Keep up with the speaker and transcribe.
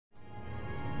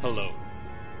Hello,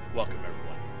 welcome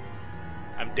everyone.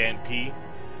 I'm Dan P.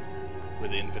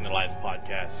 with the Infinite Life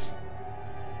Podcast,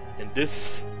 and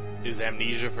this is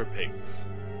Amnesia for Pigs.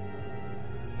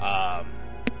 I'm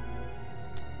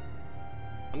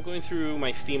going through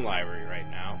my Steam library right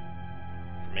now,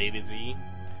 from A to Z,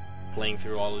 playing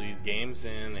through all of these games,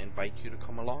 and invite you to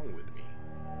come along with me.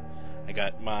 I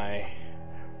got my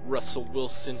Russell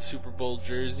Wilson Super Bowl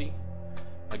jersey,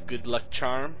 my good luck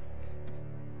charm.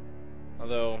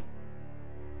 Although,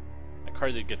 my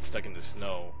car did get stuck in the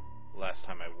snow the last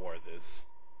time I wore this.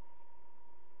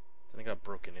 Then it got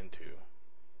broken into.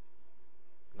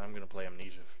 Now I'm gonna play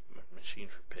Amnesia Machine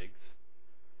for Pigs.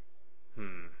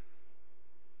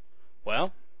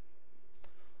 Well,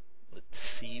 let's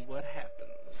see what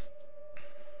happens.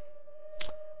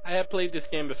 I have played this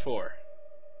game before,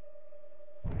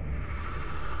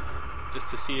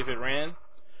 just to see if it ran.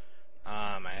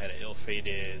 I had an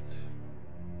ill-fated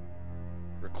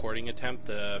recording attempt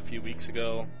a few weeks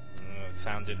ago. The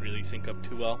sound didn't really sync up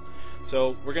too well.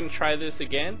 So we're going to try this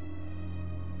again.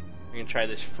 We're going to try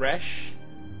this fresh.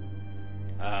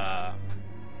 I'm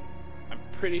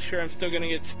pretty sure I'm still going to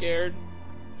get scared.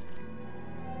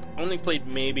 I only played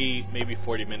maybe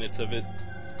 40 minutes of it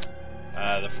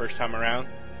the first time around.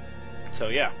 So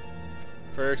yeah.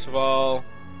 First of all,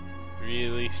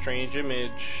 really strange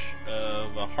image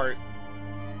of a heart.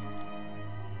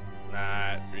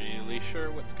 Not really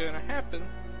sure what's going to happen.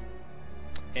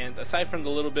 And aside from the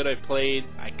little bit I played,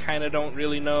 I kind of don't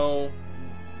really know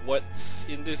what's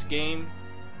in this game.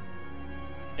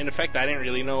 In effect, I didn't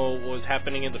really know what was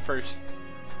happening in the first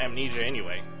Amnesia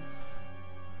anyway.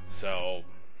 So,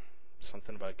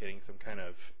 something about getting some kind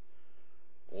of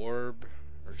orb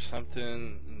or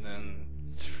something, and then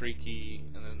it's freaky,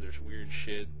 and then there's weird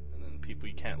shit, and then people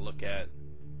you can't look at,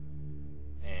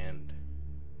 and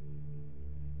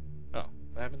oh,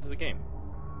 what happened to the game?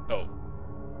 Oh.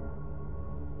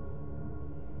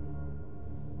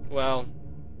 Well,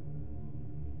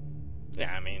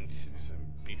 yeah, I mean, he's a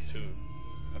beast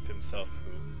of himself,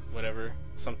 who, whatever,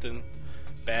 something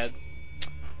bad.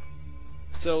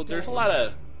 So there's a lot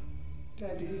of,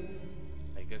 Daddy,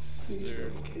 I guess, please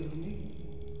don't kill me.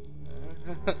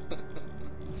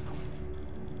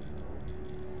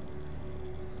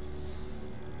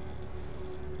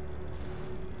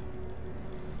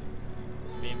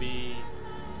 Maybe.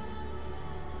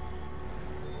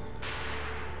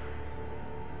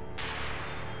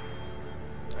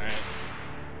 Alright.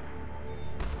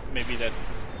 Maybe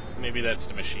that's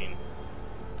the machine.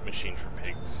 The machine for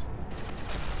pigs.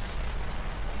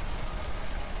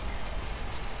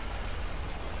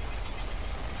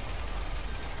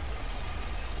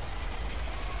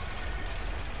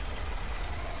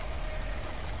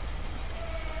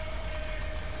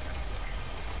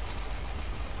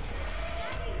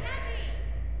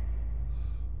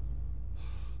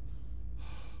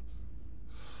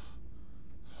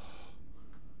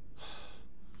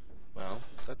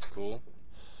 That's cool,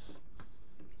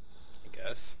 I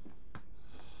guess.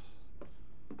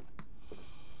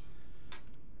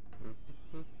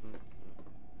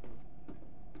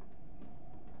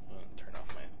 Turn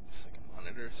off my second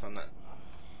monitor so I'm not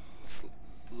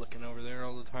looking over there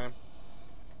all the time.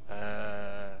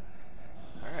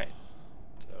 Alright.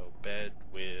 So, bed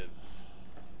with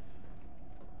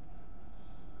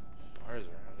bars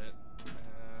around it.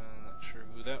 Not sure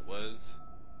who that was.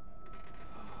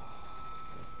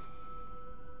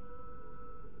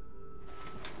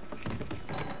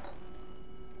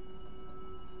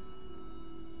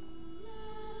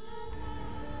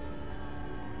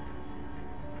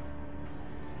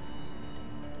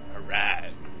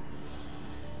 Alright.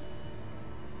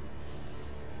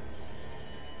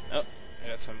 Oh, I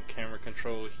got some camera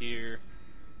control here.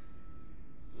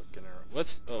 Looking around.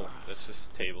 What's. Oh, that's just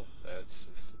a table. That's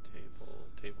just a table.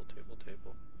 Table.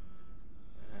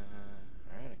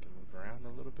 Alright, I can move around a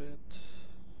little bit.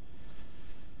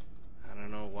 I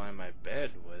don't know why my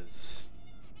bed was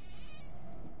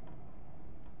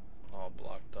all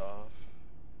blocked off.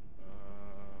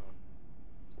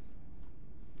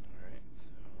 Alright, so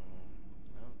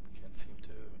nope, can't seem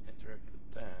to interact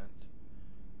with that.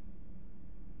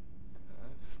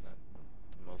 That's not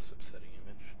the most upsetting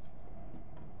image.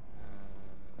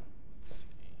 Let's see.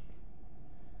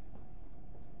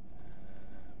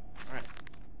 Alright.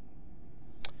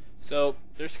 So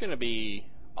there's going to be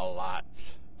a lot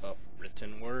of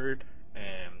written word,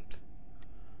 and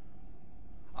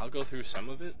I'll go through some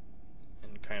of it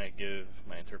and kind of give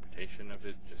my interpretation of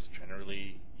it. Just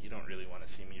generally, you don't really want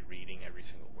to see me reading every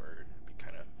single word. It'd be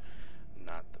kind of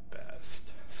not the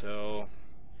best. So,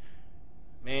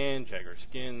 man, Jagger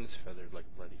skins, feathered like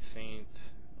bloody saint,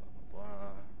 blah blah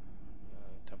blah.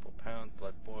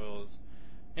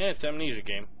 it's Amnesia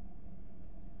game.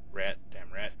 Rat,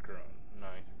 damn rat grown.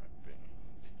 Nice.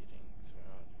 Eating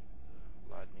throughout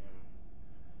the laudanum.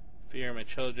 Fear my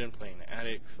children, playing the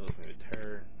attic, fills me with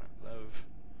terror, not love.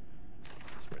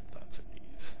 Desperate thoughts are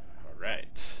these.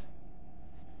 Alright.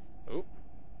 Oh.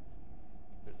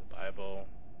 There's a Bible.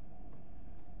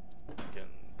 You can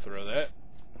throw that.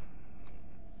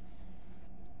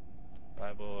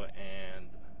 Bible and...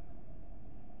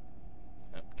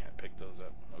 Oh, can't pick those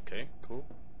up. Okay, cool.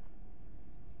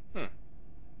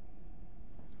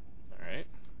 Alright.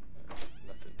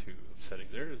 Nothing too upsetting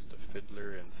there. There's the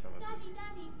fiddler and some of Daddy,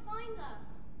 find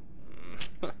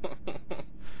us!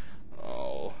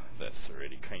 Oh, that's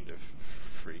already kind of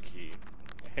freaky.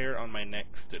 The hair on my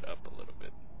neck stood up a little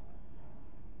bit.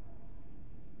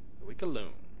 Awake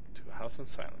alone to a house in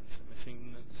silence.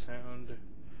 Missing the sound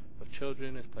of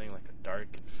children is playing like a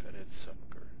dark and fetid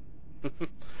sucker.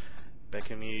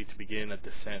 Beckon me to begin a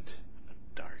descent, a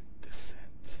dark descent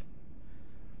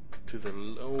to the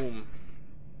loam,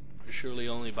 where surely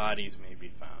only bodies may be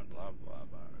found. Blah blah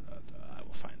blah. I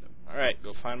will find them. All right,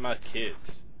 go find my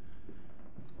kids.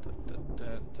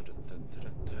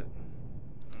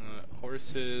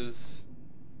 Horses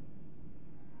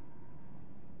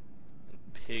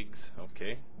and pigs.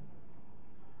 Okay,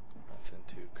 nothing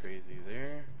too crazy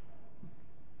there.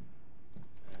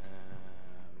 I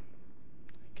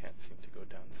can't seem to go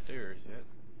downstairs yet.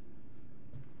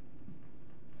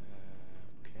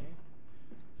 Okay,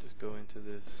 just go into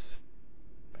this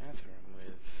bathroom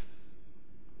with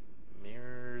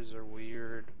mirrors are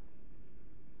weird.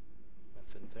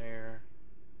 Nothing there.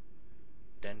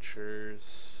 Dentures,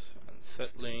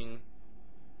 unsettling.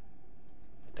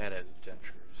 My dad has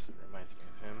dentures. It reminds me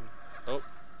of him. Oh.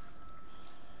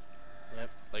 Yep,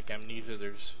 like Amnesia,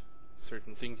 there's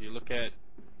certain things you look at,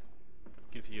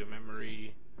 gives you a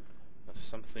memory of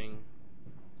something.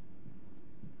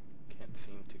 Can't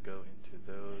seem to go into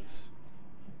those.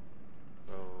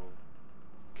 Oh,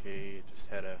 okay, just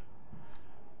had a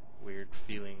weird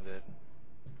feeling that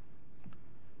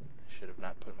I should have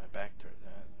not put my back toward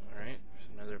that. Alright, there's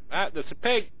another... Ah, that's a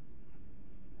pig!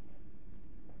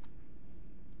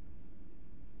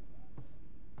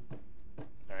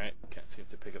 Alright, can't seem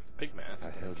to pick up the pig mask. I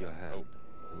held your hand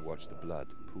and watched the blood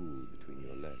pool between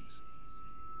your legs.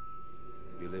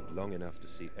 You lived long enough to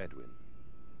see Edwin,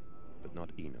 but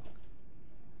not Enoch.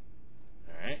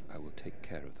 Alright. I will take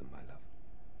care of them, my love.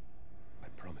 I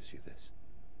promise you this.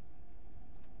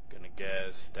 Gonna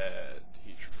guess that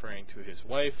he's referring to his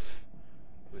wife,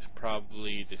 who's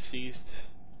probably deceased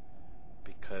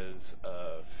because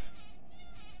of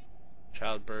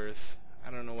childbirth.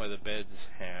 I don't know why the beds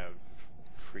have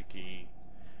freaky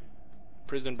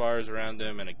prison bars around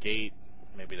them and a gate.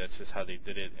 Maybe that's just how they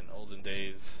did it in olden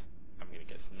days. I'm gonna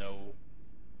guess no.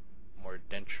 More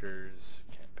dentures.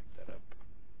 Can't pick that up.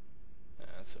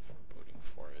 That's a foreboding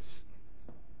forest.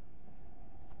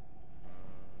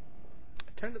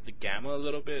 I turned up the gamma a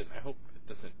little bit. I hope it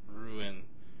doesn't ruin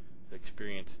the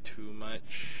experience too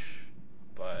much.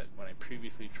 But when I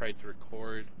previously tried to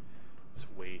record, it was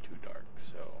way too dark.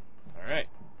 So, alright.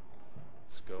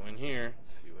 Let's go in here,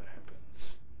 see what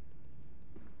happens.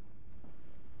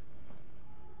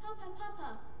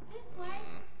 Papa, this way.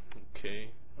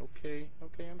 Okay,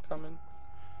 I'm coming.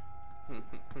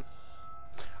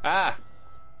 Ah!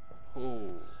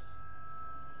 Oh.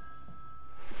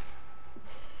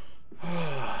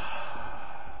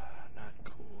 Not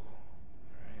cool.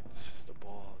 Alright, this is the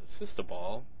ball. This is the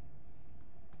ball.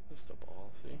 This is the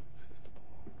ball, see? This is the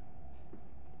ball.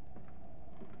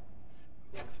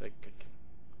 Looks like I can...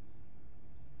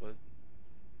 What?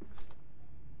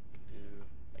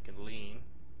 I can lean.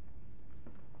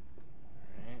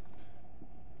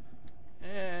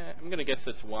 Alright. I'm gonna guess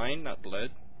it's wine, not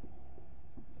blood.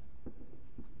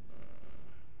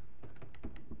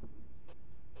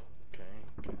 Okay,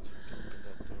 can't open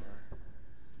that door.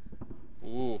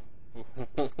 Ooh.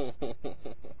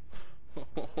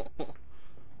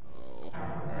 Oh,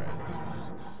 alright.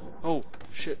 Oh,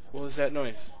 shit, what was that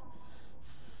noise?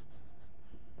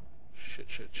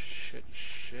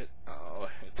 Shit. Oh,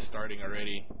 it's starting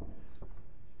already.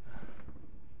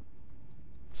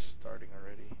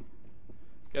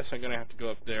 Guess I'm gonna have to go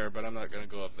up there, but I'm not gonna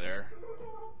go up there.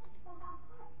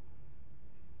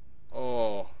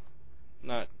 Oh,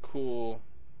 not cool.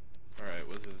 Alright,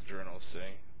 what does this journal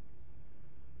say?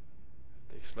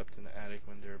 They slept in the attic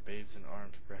when they were babes in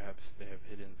arms. Perhaps they have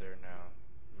hidden there now.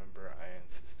 Remember, I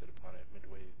insisted upon it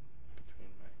midway between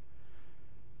my...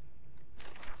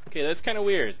 Okay, that's kind of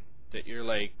weird. That you're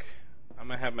like, I'm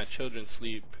gonna have my children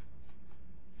sleep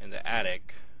in the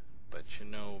attic. But you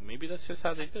know, maybe that's just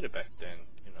how they did it back then.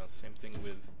 You know, same thing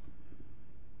with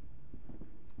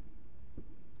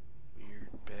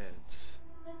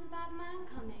bad man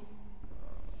coming.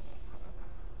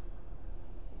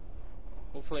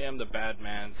 Hopefully I'm the bad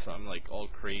man, so I'm like all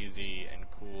crazy and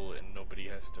cool, and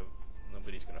nobody's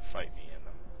gonna fight me, and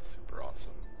I'm super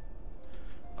awesome.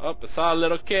 Oh, I saw a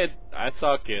little kid. I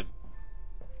saw a kid.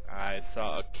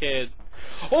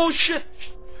 Oh shit!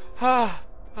 Ah,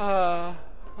 ah,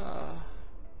 ah,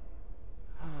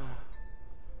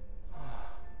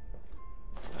 ah.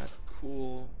 Not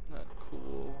cool. Not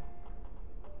cool.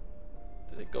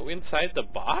 Did they go inside the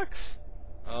box?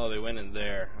 Oh, they went in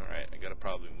there. Alright, I gotta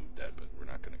probably move that, but we're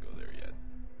not gonna go there yet.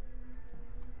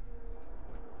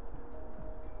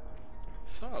 I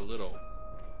saw a little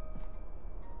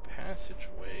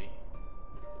passageway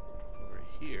over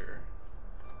here.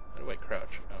 How do I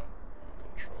crouch? Oh,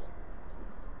 control.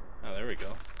 Oh, there we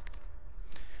go.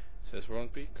 Says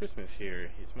won't be Christmas here.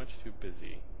 He's much too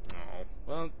busy. Oh,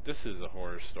 well, this is a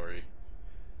horror story.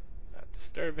 Not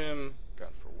disturb him.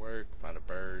 Gone for work. Found a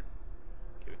bird.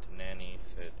 Gave it to Nanny.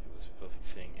 Said it was a filthy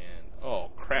thing and... Oh,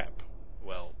 crap.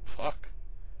 Well, fuck.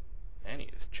 Nanny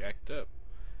is jacked up.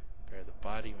 Bury the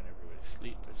body when everybody's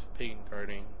asleep. There's a pig in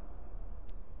guarding.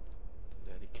 So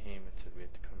Daddy came and said we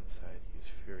had to come inside. He was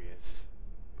furious.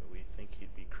 But we think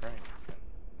he'd be crying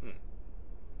again.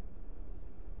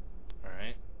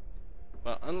 Alright.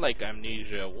 Well, unlike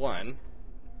Amnesia 1,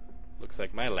 looks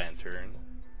like my lantern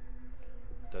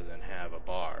doesn't have a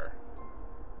bar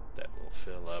that will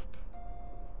fill up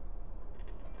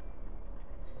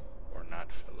or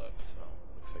not fill up, so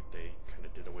looks like they kind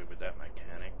of did away with that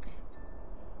mechanic.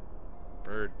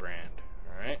 Bird brand,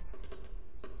 alright.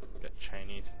 Got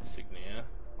Chinese insignia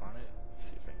on it. Let's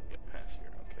see if I can get past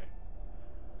here, okay.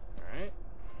 Alright.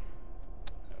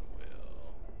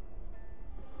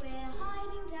 We're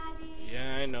hiding, Daddy.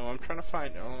 Yeah, I know. I'm trying to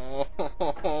find.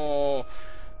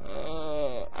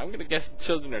 I'm gonna guess the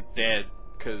children are dead,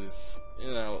 cause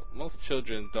you know most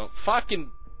children don't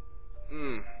fucking.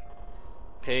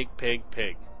 Pig.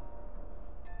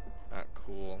 Not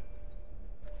cool.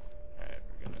 Alright,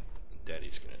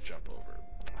 Daddy's gonna jump over.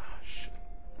 Ah, shit.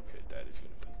 Okay, Daddy's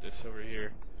gonna put this over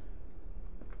here.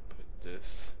 Put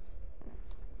this.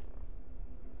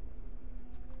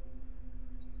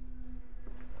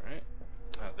 Alright.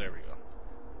 Oh, there we go.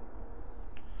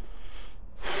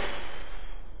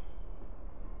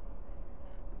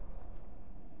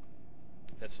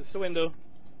 That's just a window.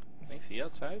 Can I see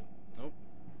outside? Nope.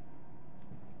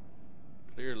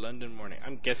 Clear London morning.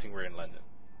 I'm guessing we're in London.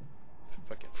 Some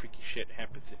fucking freaky shit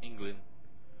happens in England.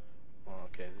 Oh,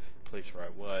 okay, this is the place where I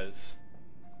was.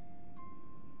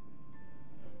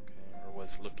 Okay, or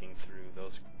was looking through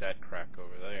that crack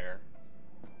over there.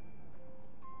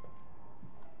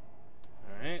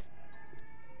 Alright.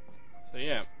 So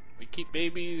yeah, we keep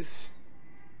babies.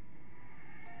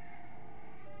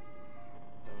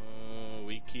 Oh,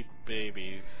 we keep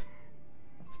babies.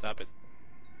 Stop it.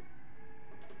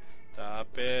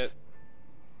 Stop it.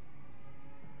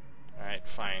 Alright,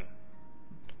 fine.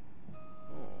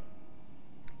 Oh.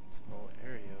 It's a whole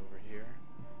area over here.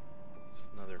 Just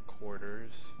another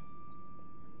quarters.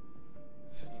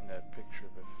 Seen that picture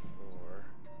before.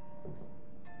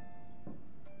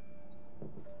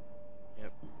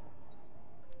 Yep.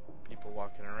 People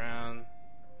walking around.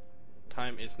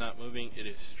 Time is not moving. It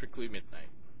is strictly midnight.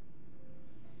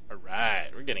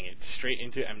 Alright, we're getting it straight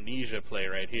into Amnesia play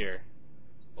right here.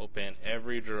 Open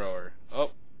every drawer.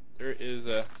 Oh, there is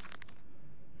a...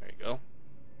 There you go.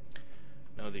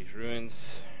 Know these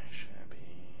ruins.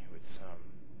 Shabby with some...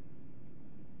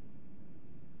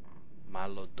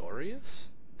 Malodorous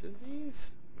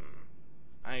disease?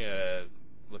 I gotta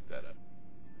look that up.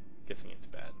 Guessing it's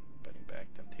bad. Biting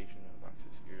back, temptation,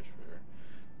 boxes, ears for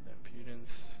the impudence.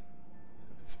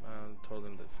 So he smiled, told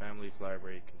him that the family's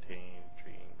library contained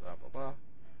dream, blah blah blah.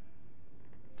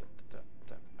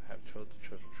 I have told the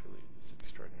children truly this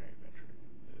extraordinary adventure.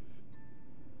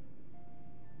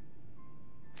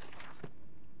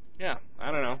 Yeah,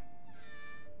 I don't know.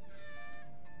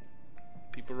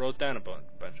 People wrote down a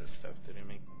bunch of stuff. They didn't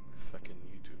make fucking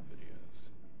YouTube videos.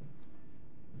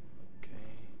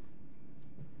 Okay.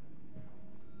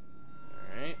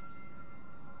 Alright.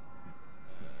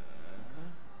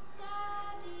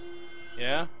 Daddy.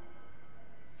 Yeah?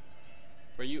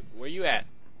 Where you at?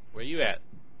 Where you at?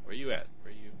 Where you at?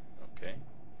 Where you? Okay.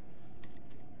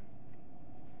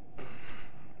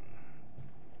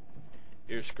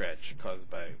 Ear scratch caused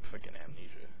by fucking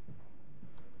amnesia.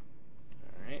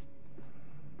 Alright.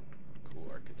 Cool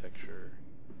architecture.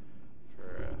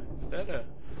 For, is that a...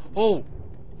 Oh!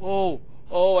 Oh!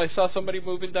 Oh, I saw somebody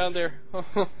moving down there.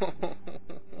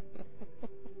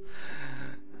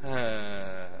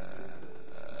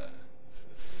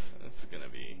 It's gonna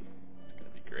be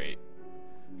great.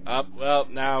 Up.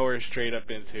 we're straight up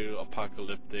into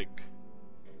apocalyptic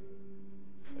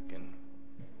fucking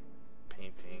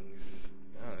paintings.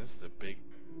 Oh, this is a big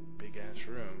ass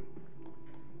room.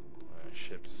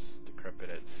 Ships decrepit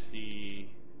at sea.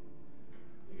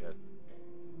 We got.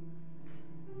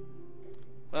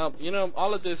 Well, you know,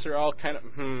 all of this are all kind of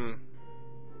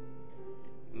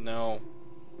No,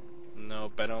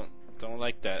 I don't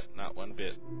like that. Not one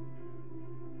bit.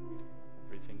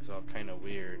 Everything's all kind of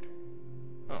weird.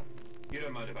 Oh. You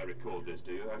don't mind if I record this,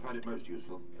 do you? I find it most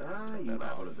useful. Ah, you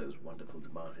have one of those wonderful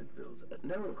demarted bills.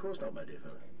 No, of course not, my dear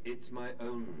fellow. It's my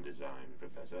own design,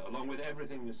 Professor, along with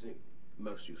everything you see.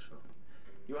 Most useful.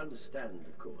 You understand,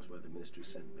 of course, why the ministry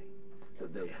sent me.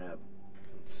 That they have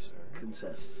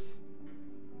concerns.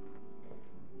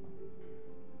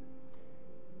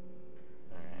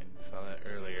 Alright, saw that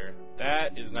earlier.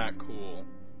 That is not cool.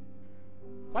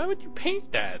 Why would you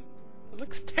paint that? It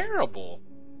looks terrible.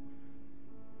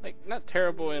 Like, not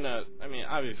terrible in a... I mean,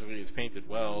 obviously it's painted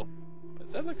well,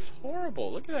 but that looks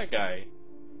horrible. Look at that guy.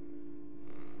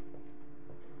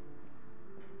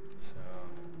 So,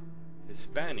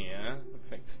 Hispania. Looks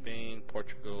like Spain,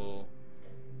 Portugal,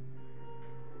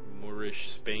 Moorish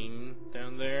Spain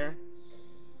down there.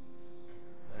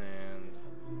 And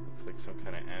looks like some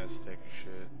kind of Aztec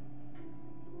shit.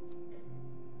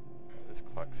 This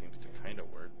clock seems to kind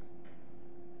of work.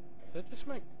 Is that just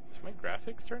my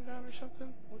graphics turned down or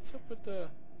something? What's up with the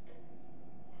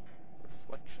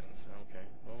reflections? Okay,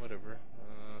 well, whatever.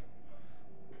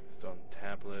 Stone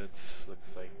tablets.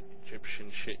 Looks like Egyptian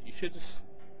shit. You should just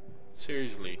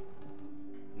seriously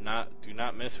do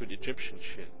not mess with Egyptian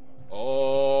shit.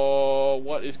 Oh,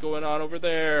 what is going on over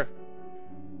there?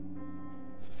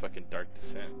 It's a fucking Dark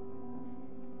Descent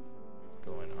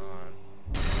going on.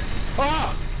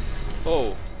 Ah!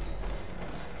 Oh.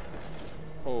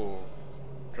 Oh.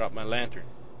 Drop my lantern.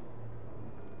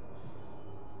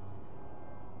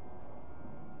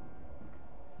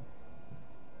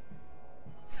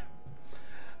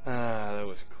 Ah, that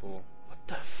was cool. What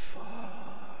the fuck?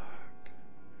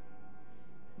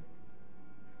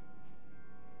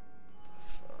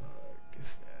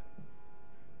 Is that?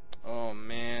 Oh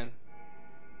man.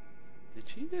 Did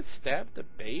she just stab the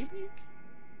baby?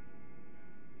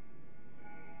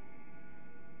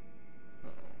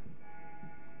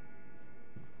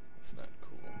 It's not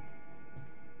cool.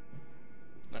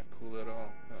 Not cool at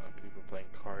all. People playing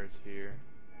cards here.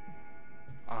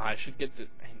 Ah, I should get the...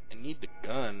 I need the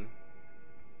gun.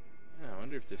 Yeah, I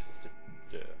wonder if this is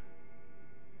the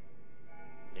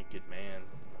naked man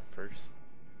first.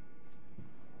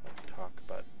 Let's talk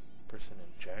about person in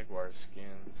jaguar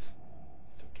skins.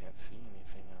 Still can't see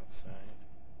anything outside.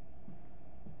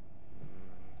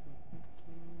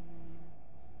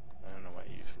 I don't know why I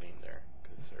used lean there,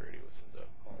 because I already was in the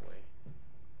hallway.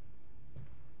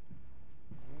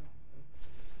 It's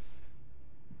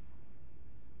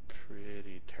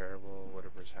pretty terrible,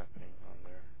 whatever's happening on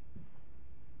there.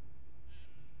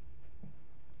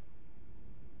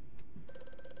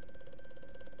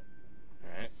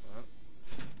 Alright, well,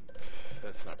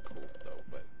 that's not cool though,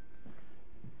 but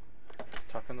let's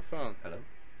talk on the phone. Hello?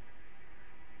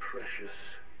 Precious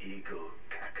eagle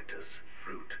cactus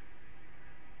fruit.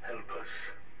 Help us.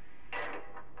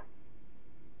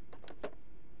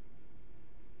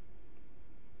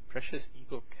 Precious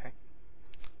Eagle Cat.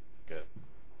 Good.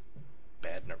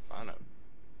 Bad Nirvana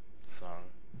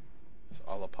song. It's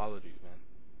all apologies, man.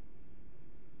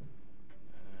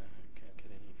 Can't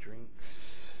get any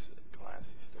drinks.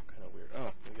 Glass is still kind of weird.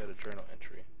 Oh, we got a journal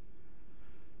entry.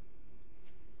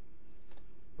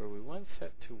 Where we once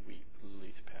sat to weep,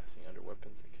 lilies passing under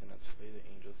weapons that cannot slay the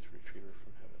angels to retrieve her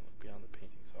from heaven. Look beyond the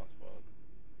paintings, Oswald.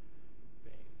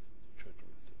 Veins. Children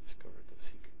must have discovered those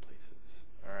secret places.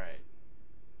 Alright.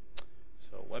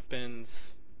 So,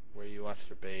 weapons, where you watch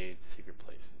their bathe, secret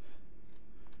places.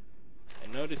 I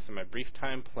noticed in my brief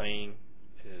time playing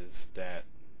is that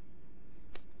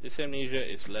this Amnesia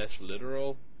is less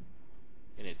literal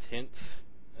in its hints,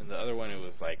 and the other one it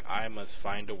was like, I must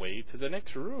find a way to the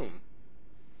next room.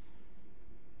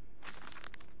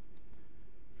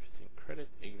 Credit,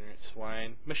 ignorant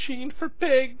swine, machine for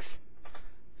pigs.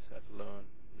 Sat alone,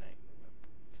 night,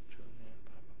 children,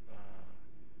 blah blah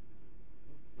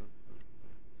blah.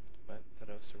 But that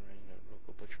also rang a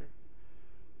local butcher.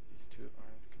 These two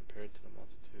armed compared to the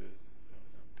multitude.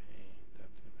 Without pay,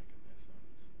 adapted mechanisms.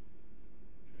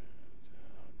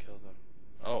 I'll kill them.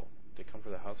 Oh, they come for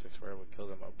the house. I swear I will kill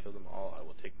them. I'll kill them all. I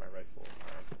will take my rifle.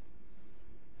 Alright.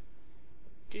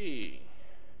 Okay.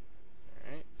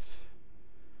 Alright.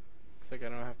 Like I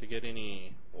don't have to get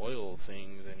any oil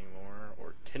things anymore,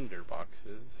 or tinder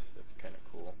boxes. That's kind of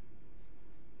cool.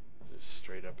 Just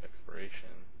straight up exploration.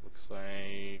 Looks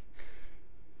like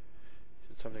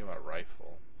said something about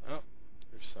rifle. Oh,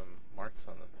 there's some marks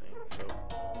on the thing. So,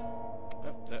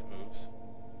 oh, that moves.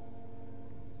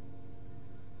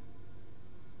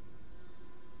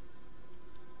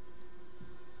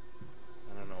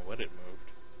 I don't know what it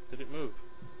moved. Did it move?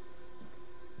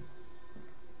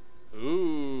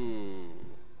 Ooh,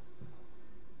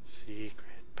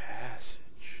 secret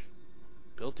passage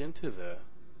built into the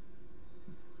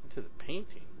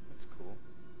painting. That's cool.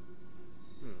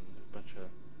 There's a bunch of.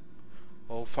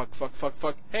 Oh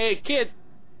fuck! Hey kid!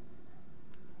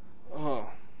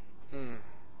 Oh, I don't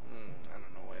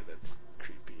know why that's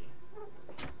creepy.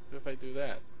 What if I do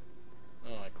that?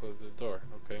 Oh, I closed the door.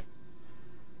 Okay.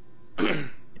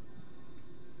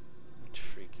 It's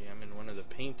freaky. I'm in one of the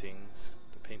paintings.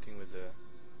 The painting with the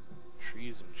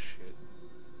trees and shit.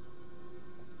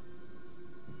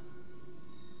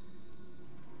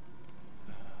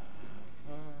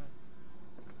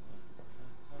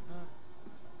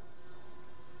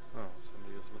 Oh,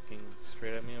 somebody was looking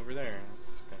straight at me over there.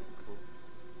 That's kind of cool.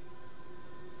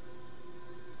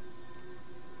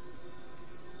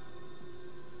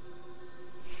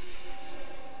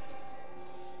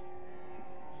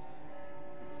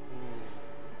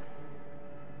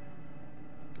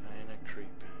 Kinda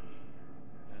creepy.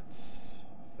 That's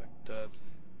fucked up.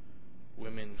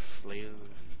 Women flailing.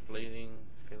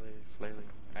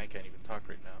 I can't even talk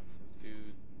right now. Some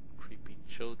dude, creepy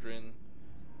children.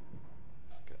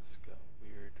 Got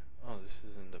weird. Oh, this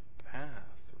is in the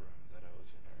bathroom that I was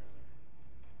in earlier.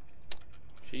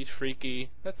 She's freaky.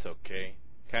 That's okay.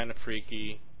 Kinda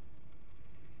freaky.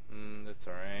 That's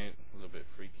alright. A little bit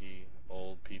freaky.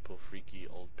 Old people freaky.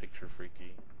 Old picture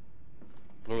freaky.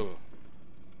 Ugh.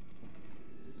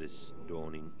 This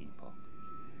dawning epoch,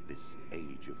 this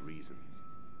age of reason,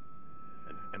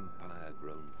 an empire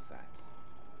grown fat,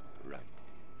 ripe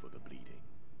for the bleeding.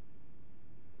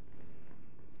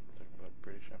 Talk about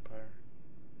British Empire.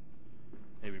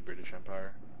 Maybe British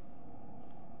Empire.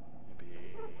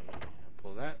 Maybe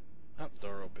pull that. Oh,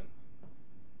 door open.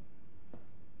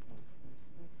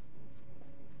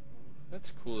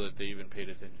 That's cool that they even paid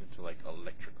attention to like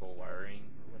electrical wiring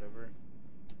or whatever.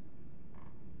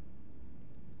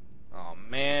 Oh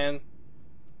man,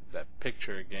 that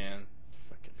picture again.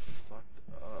 Fucking fucked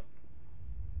up.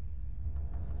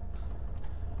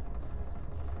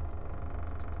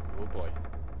 Oh boy.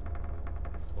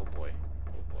 Oh boy.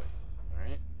 Oh boy.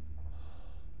 Alright.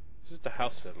 This is the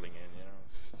house settling in, you know.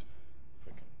 Just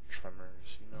fucking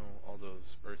tremors, you know, all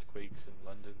those earthquakes in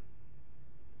London.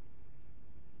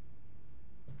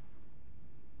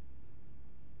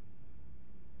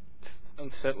 It's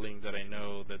unsettling that I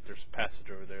know that there's a passage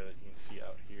over there that you can see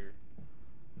out here.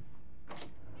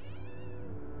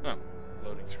 Oh,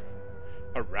 loading screen.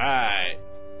 Alright.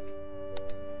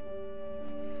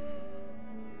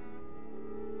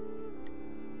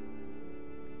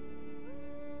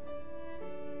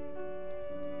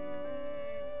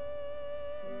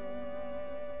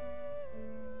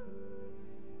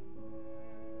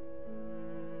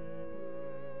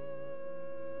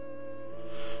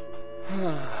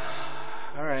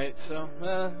 Alright, so,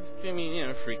 I mean, you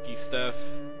know, freaky stuff.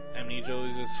 Amnesia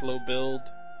is a slow build.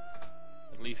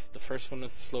 At least the first one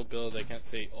is a slow build. I can't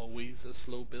say always a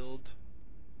slow build.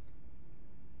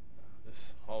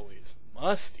 This hallway is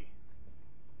musty.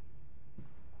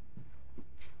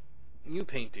 New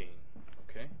painting.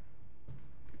 Okay.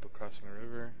 People crossing a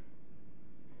river.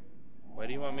 Why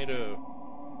do you want me to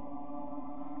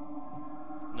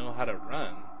know how to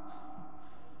run?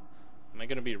 Am I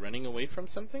going to be running away from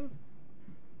something?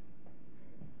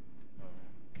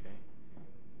 Okay.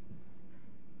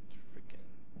 Freaking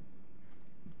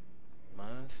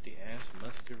musty ass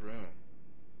musty room.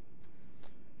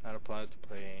 Not applied to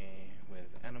play with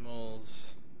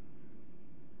animals.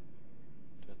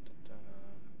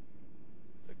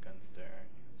 The gun's there.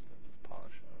 Let's just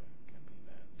polish it. Can't be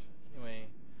that.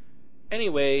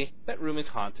 Anyway, that room is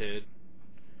haunted.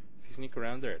 If you sneak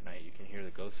around there at night, you can hear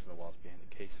the ghosts in the walls behind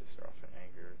the cases. They're often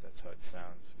anger. That's how it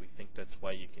sounds. We think that's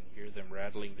why you can hear them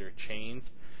rattling their chains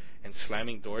and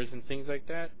slamming doors and things like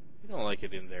that. We don't like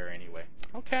it in there anyway.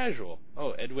 How casual.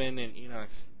 Oh, Edwin and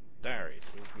Enoch's diaries.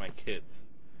 Those are my kids.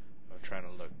 I'm trying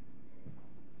to look.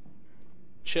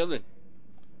 Chillin'.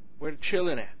 Where the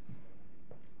chillin' at?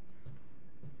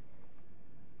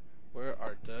 Where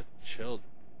are the children?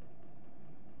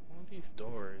 All these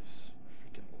doors are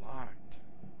freaking locked.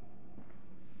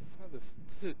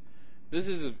 This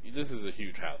is a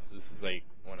huge house. This is like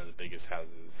one of the biggest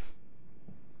houses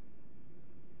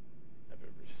I've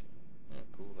ever seen. Yeah,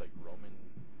 cool, like Roman,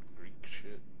 Greek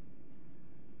shit.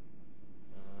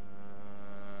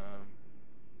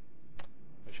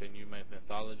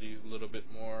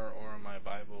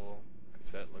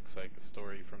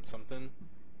 from something.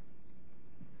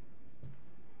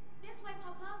 This way,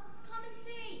 Papa. Come and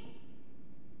see.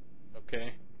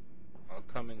 Okay. I'll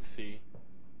come and see.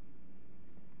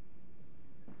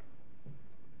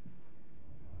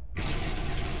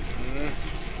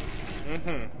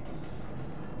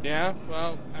 Yeah,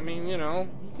 well, I mean, you know,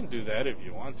 you can do that if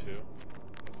you want to.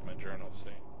 What's my journal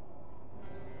say?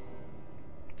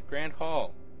 The Grand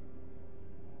Hall.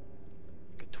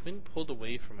 Like a twin pulled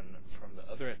away from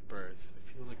the other at birth.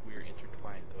 I feel like we are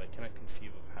intertwined, though I cannot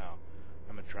conceive of how.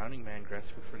 I'm a drowning man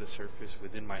grasping for the surface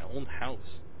within my own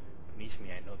house. Beneath me,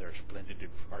 I know there are splendid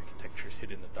architectures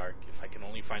hid in the dark, if I can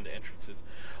only find the entrances.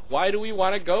 Why do we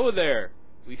want to go there?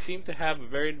 We seem to have a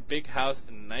very big house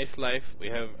and a nice life. We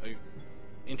have a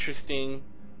interesting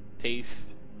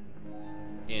taste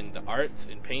in the arts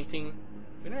and painting.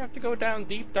 We don't have to go down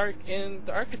deep dark in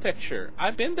the architecture.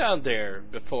 I've been down there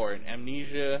before in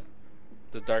Amnesia,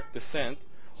 The Dark Descent.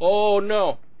 Oh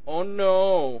no! Oh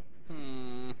no!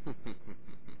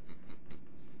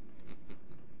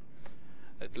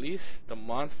 At least the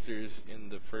monsters in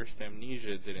the first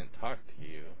Amnesia didn't talk to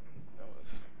you. That was...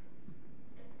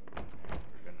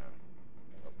 We're gonna...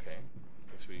 Okay.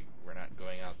 Guess we're not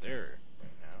going out there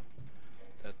right now.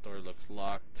 That door looks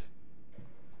locked.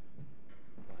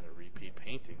 A lot of repeat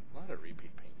painting. A lot of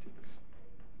repeat paintings.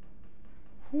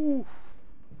 Whew.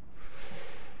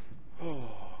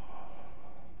 Oh.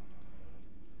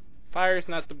 Fire's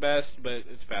not the best, but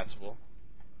it's passable.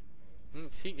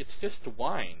 See, it's just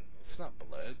wine. It's not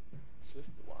blood. It's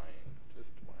just wine.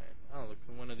 Just wine. Oh, look,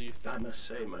 in one of these things. I must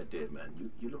say, my dear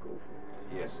man, you look awful.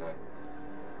 Yes, sir.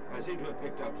 I seem to have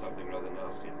picked up something rather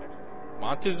nasty in Mexico.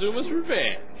 Montezuma's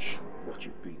Revenge. What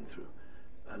you've been through.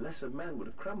 A lesser man would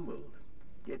have crumbled.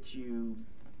 Yet you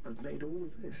have made all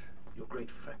of this. Your great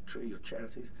factory, your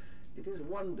charities. It is a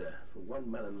wonder for one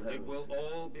man alone. It will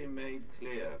all be made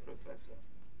clear, Professor.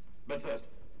 But first,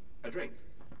 a drink.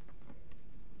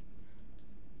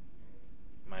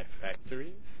 My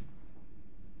factories?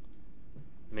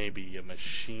 Maybe a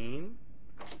machine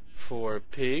for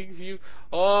pigs?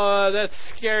 Oh, that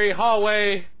scary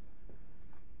hallway!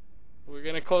 We're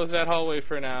gonna close that hallway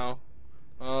for now.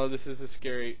 Oh, this is a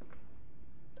scary...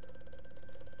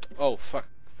 Oh, fuck.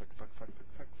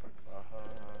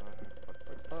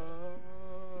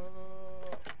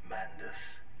 Mandus,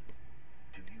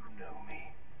 do you know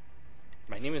me?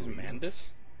 My name is Mandus?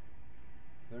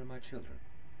 Where are my children?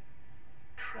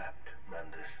 Trapped,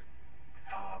 Mandus,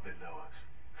 far below us.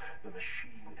 The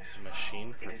machine is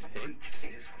Machine foul. for It is pigs? breached.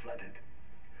 It is flooded.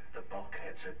 The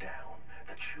bulkheads are down.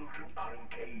 The children are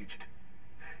engaged.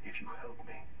 If you help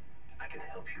me, I can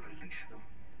help you release them.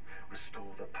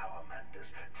 Restore the power, Mandus,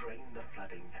 drain the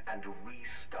flooding, and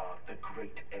restart the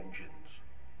great engines.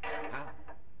 How?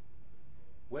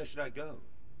 Where should I go?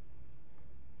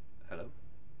 Hello?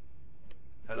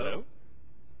 Hello?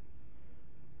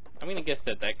 I'm gonna guess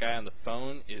that guy on the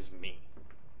phone is me.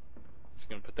 Just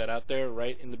gonna put that out there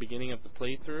right in the beginning of the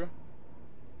playthrough.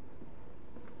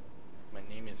 My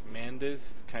name is Mandus.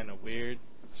 It's kind of weird.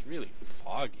 It's really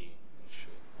foggy and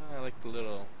shit. I like the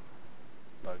little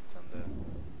bugs on the...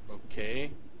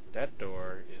 Okay, that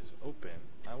door is open.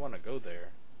 I want to go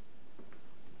there.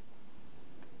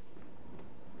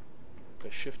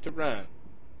 Press shift to run.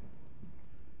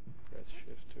 Press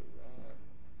shift to run.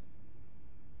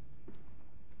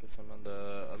 Guess I'm on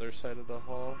the other side of the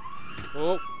hall.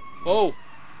 Oh! Oh!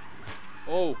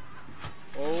 Oh!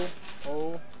 Oh!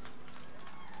 Oh!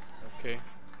 Okay.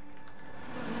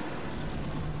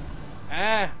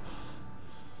 Ah!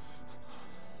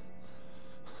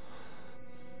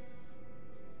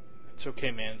 It's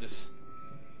okay, Mandus.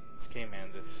 It's okay,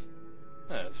 Mandus.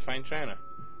 Ah, it's fine China.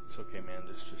 It's okay,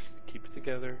 Mandus. Just keep it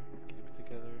together. Keep it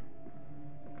together.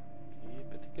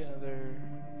 Keep it together.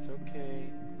 It's okay.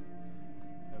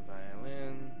 A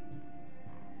violin.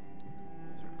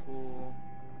 These are cool.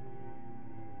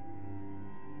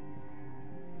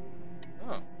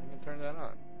 Oh, I can turn that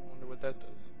on. I wonder what that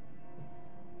does.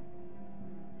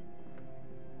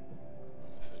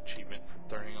 It's an achievement for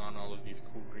turning on all of these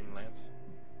cool green lamps.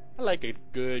 I like a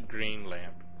good green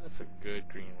lamp. That's a good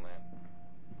green lamp.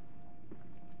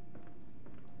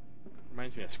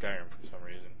 Reminds me of Skyrim for some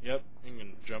reason. Yep, you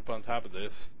can jump on top of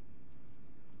this.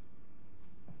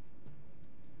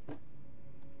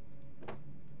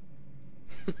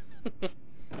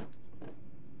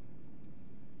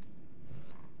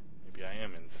 Maybe I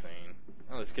am insane.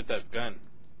 Oh, let's get that gun.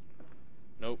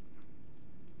 Nope.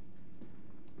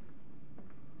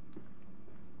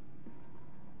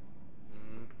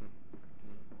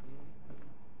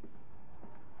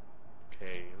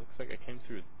 Okay, looks like I came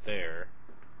through there.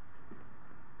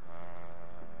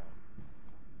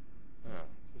 Oh,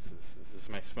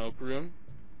 my smoke room.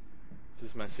 This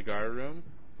is my cigar room.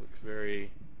 Looks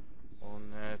very all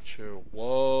natural.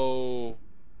 Whoa.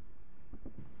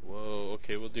 Whoa.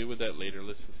 Okay, we'll deal with that later.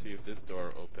 Let's just see if this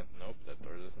door opens. Nope, that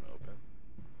door doesn't open.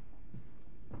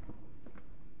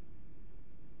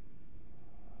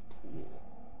 Cool.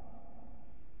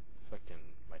 Fucking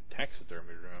my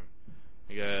taxidermy room.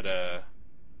 We got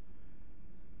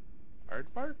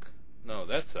aardvark? No,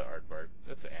 that's a aardvark.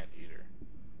 That's an anteater.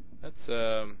 That's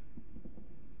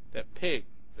that pig.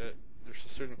 There's a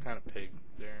certain kind of pig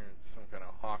there. It's some kind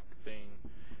of hawk thing.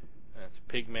 That's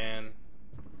pig man.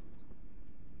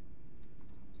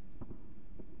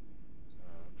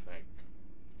 Looks like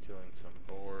killing some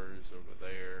boars over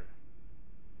there.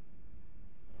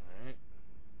 Alright.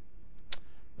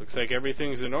 Looks like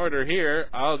everything's in order here.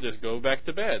 I'll just go back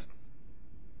to bed.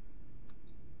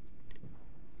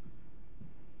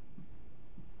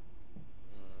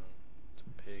 It's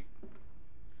a pig.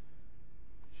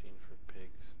 Machine for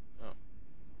pigs. Oh.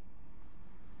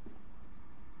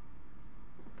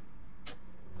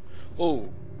 Oh!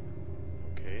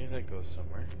 Okay, that goes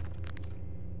somewhere.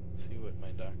 Let's see what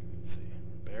my documents say.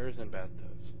 Bears and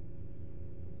bathtubs.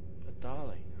 But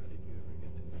darling, how did you ever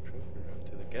get to the trophy room,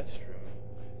 to the guest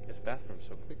room, guest bathroom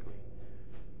so quickly?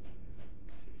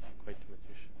 Quite the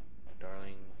magician.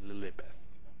 Darling Lilibeth.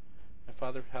 My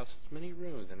father's house has many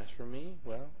rooms, and as for me,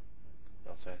 well, it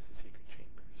also has the secret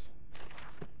chambers.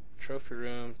 Trophy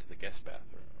room to the guest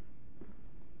bathroom.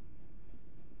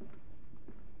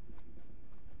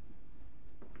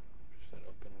 Push that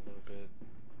open a little bit.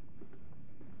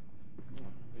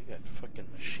 Oh, we got fucking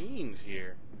machines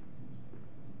here.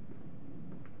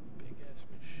 Big ass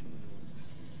machines.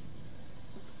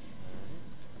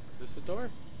 Alright. Is this a door?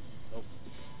 Nope.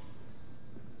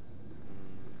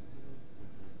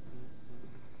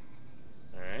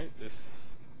 Alright,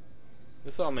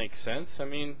 this all makes sense. I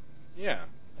mean, yeah.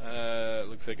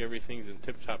 Looks like everything's in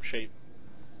tip-top shape.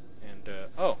 And,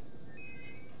 oh.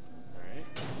 Alright,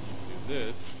 let's do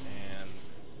this, and...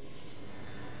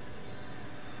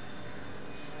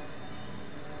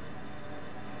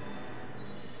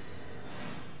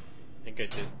 I think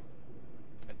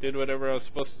I did whatever I was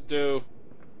supposed to do.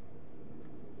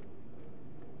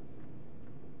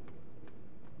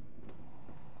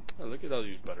 Oh, look at all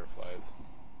these butterflies.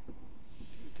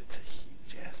 Dude, it's a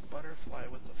huge ass butterfly.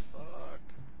 What the fuck?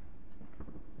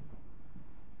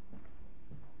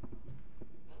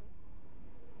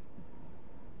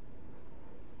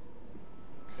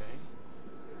 Okay.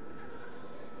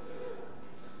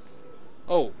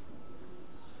 Oh!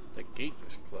 The gate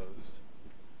was closed.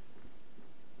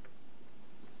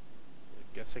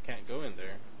 I guess I can't go in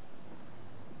there.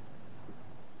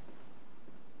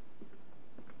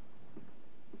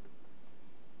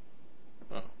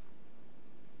 Oh.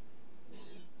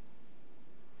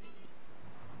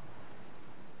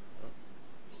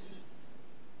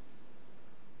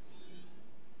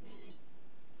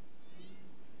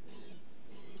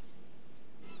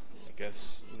 I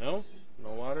guess no?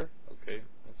 No water? Okay,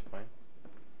 that's fine.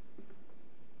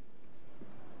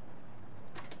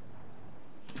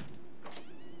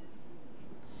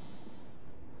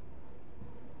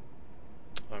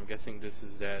 I'm guessing this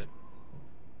is that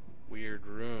weird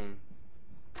room,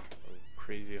 or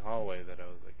crazy hallway that I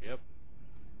was like, yep.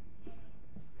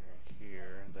 Right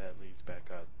here, that leads back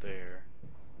out there.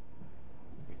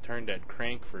 We turned that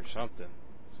crank for something.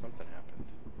 Something happened.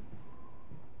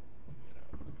 You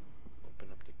know,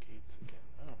 open up the gates again.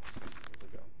 Oh, here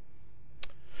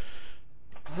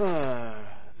we go.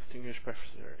 Distinguished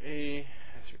Professor A.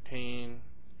 Ascertain.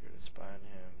 Here to spy on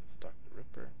him. It's Dr.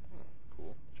 Ripper. Oh,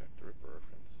 cool. Jack the Ripper reference.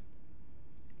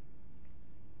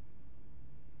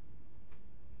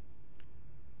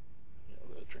 Yeah, a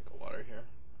little drink of water here.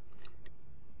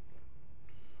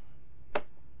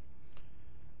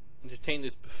 Entertain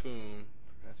this buffoon.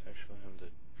 That's actually him the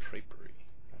drapery.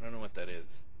 I don't know what that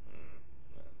is.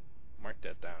 Mark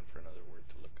that down for another word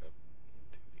to look up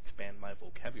to expand my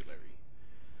vocabulary.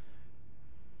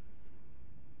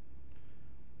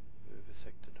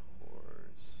 Vivisected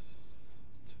horse.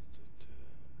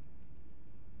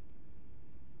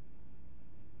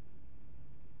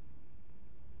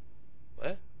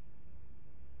 What?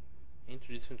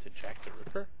 Introduce him to Jack the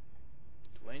Ripper?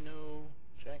 Do I know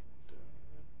Jack the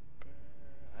Ripper?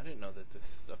 I didn't know that this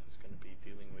stuff is going to be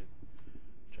dealing with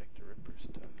Jack the Ripper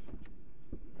stuff.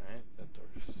 Alright, that door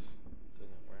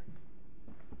doesn't work.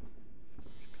 This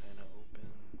door's kind of open.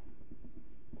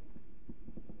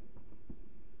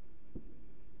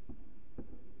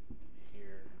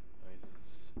 Here,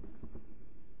 noises.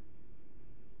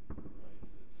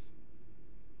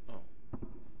 Oh.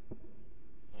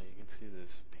 Oh, you can see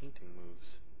this painting moves.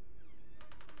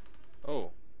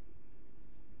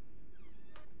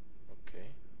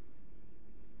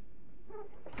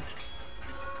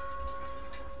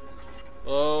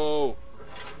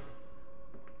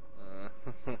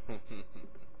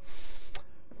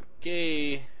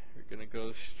 Okay, we're gonna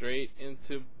go straight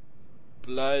into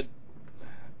blood.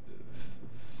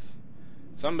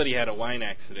 Somebody had a wine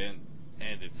accident,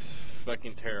 and it's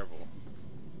fucking terrible.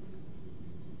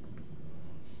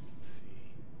 Let's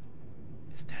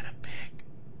see. Is that a pig?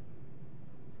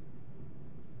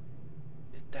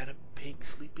 Is that a pig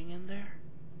sleeping in there?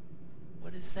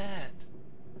 What is that?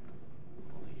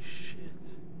 Holy shit.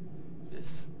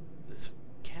 This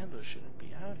candle shouldn't be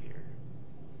out here.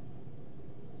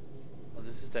 Oh,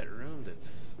 this is that room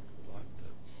that's blocked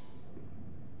up.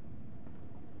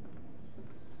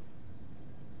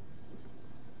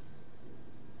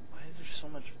 Why is there so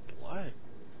much blood?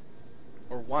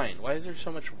 Or wine? Why is there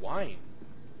so much wine?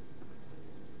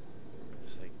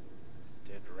 There's like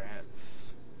dead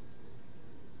rats.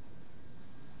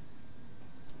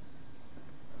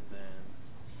 And then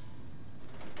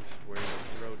I guess where you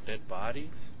throw dead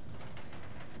bodies?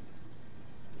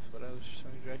 Is this what I was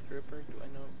showing Jack the Ripper? Do I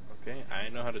know? Okay, I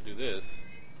know how to do this.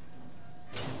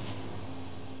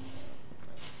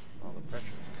 All the pressure.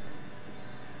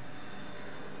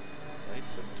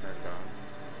 Lights have turned on.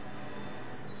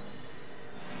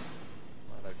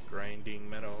 A lot of grinding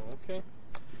metal. Okay.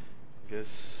 I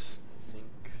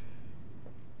think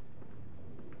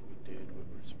we did what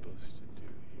we're supposed to do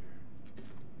here.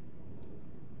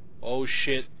 Oh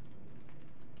shit.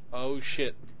 Oh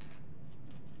shit.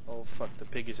 Oh fuck, the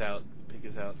pig is out. The pig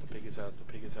is out. The pig is out. The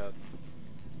pig is out.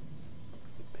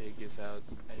 The pig is out.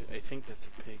 I think that's a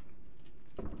pig.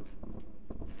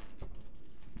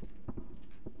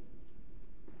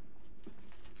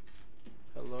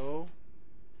 Hello?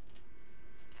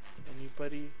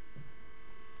 Anybody?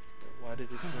 Why did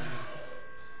it zoom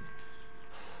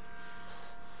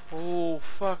in? Oh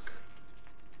fuck.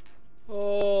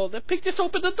 Oh, that pig just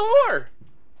opened the door!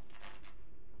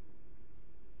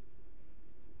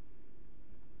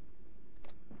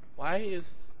 Why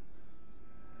is...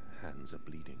 Hands are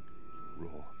bleeding, raw.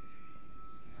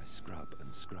 I scrub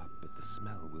and scrub, but the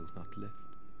smell will not lift.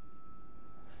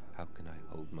 How can I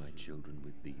hold my children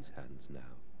with these hands now?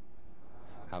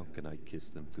 How can I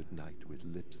kiss them goodnight with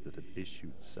lips that have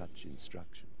issued such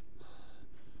instruction?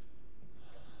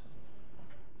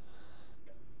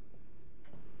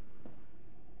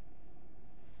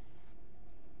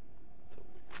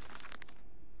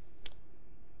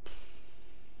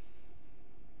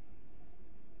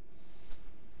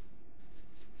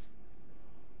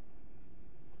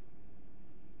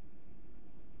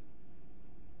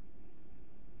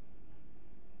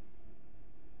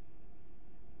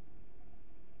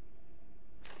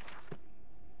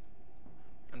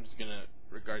 I'm just gonna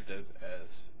regard this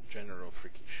as general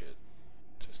freaky shit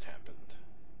just happened.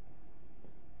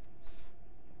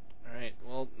 Alright,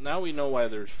 well, now we know why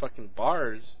there's fucking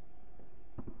bars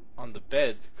on the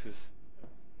beds, because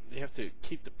they have to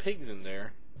keep the pigs in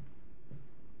there.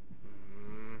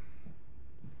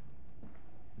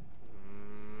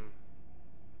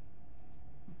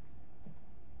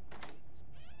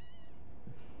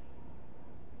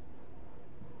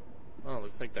 Oh,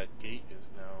 looks like that gate is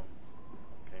now...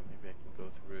 Okay, maybe I can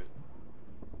go through it.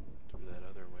 Through that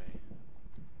other way.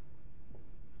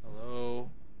 Hello?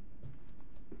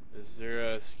 Is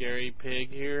there a scary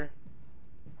pig here?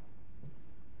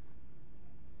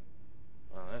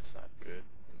 Well, that's not good.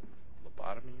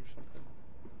 Lobotomy or something?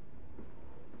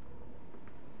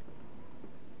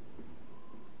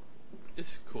 This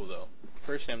is cool though.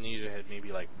 First Amnesia had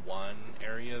maybe like one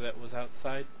area that was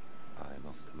outside. I am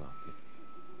off to market.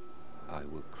 I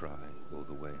will cry all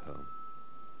the way home.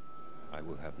 I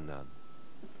will have none.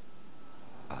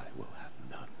 I will have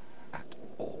none at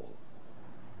all.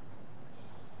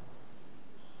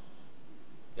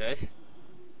 Yes?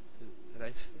 Did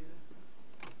I say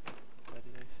that? Why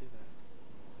did I say that?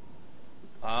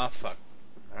 Ah, fuck.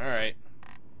 Alright.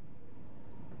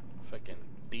 Fucking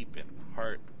deep in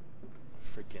heart.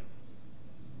 Freaking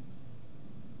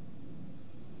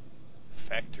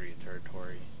factory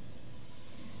territory.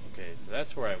 Okay, so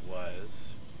that's where I was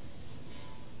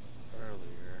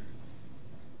earlier.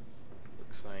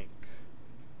 Looks like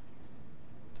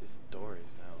this door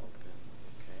is now open.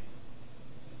 Okay.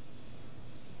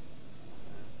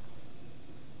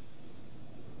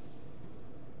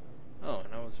 Oh,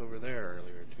 and I was over there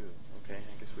earlier too. Okay,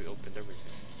 I guess we opened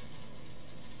everything.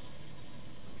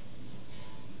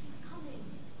 He's coming.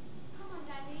 Come on,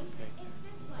 Daddy. Okay.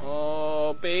 It's this way.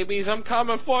 Oh, babies, I'm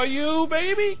coming for you,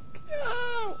 baby!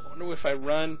 Oh, I wonder if I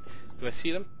run. Do I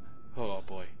see them? Oh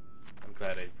boy, I'm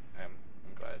glad I'm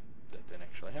glad that didn't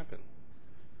actually happen.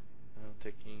 Now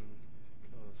taking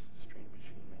strain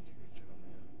machine makes your child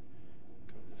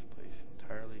go to this place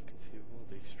entirely conceivable.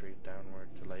 They straight downward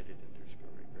to lighted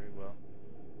interscope. Very well.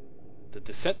 The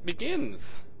descent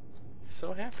begins.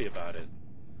 So happy about it.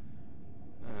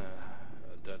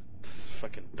 That's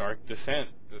fucking dark descent.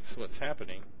 That's what's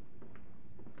happening.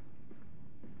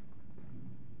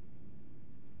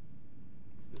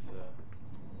 This is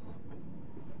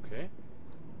okay.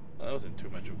 Well, that wasn't too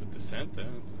much of a descent.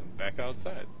 Back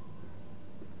outside.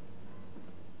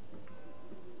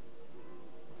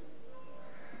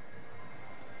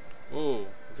 Whoa,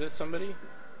 is that somebody?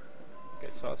 I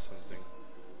think I saw something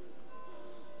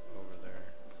over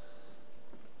there.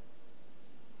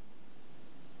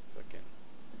 Fucking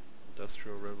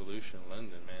Industrial Revolution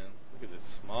London, man. Look at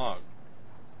this smog.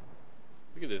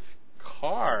 Look at this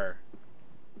car.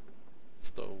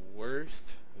 It's the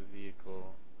worst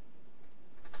vehicle.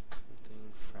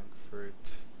 Something Frankfurt.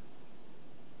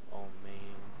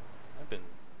 Main. I've been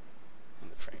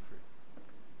into Frankfurt.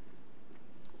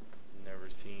 Never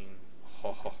seen.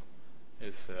 Oh,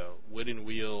 it's a wooden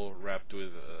wheel wrapped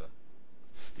with a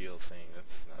steel thing.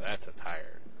 That's a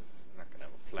tire. It's not gonna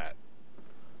have a flat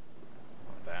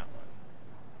on that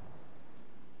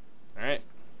one. Alright.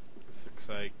 This looks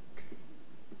like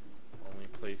only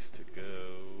place to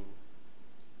go.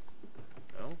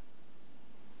 No?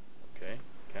 Okay.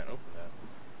 Can't open that.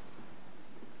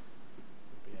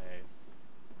 Maybe I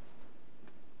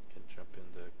can jump in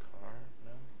the car?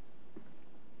 No?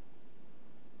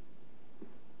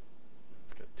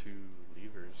 It's got two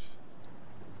levers.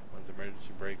 One's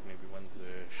emergency brake, maybe one's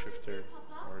a shifter.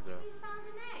 Or the... We found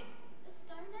an egg. A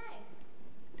stone egg.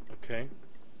 Okay.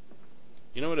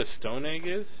 You know what a stone egg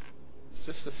is? It's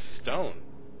just a stone.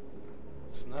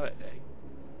 It's not an egg.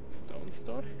 Stones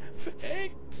don't have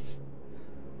eggs.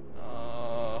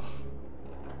 Oh,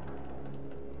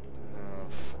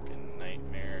 fucking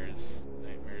nightmares.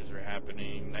 Nightmares are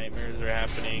happening. Nightmares are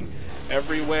happening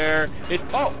everywhere.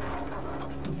 Oh!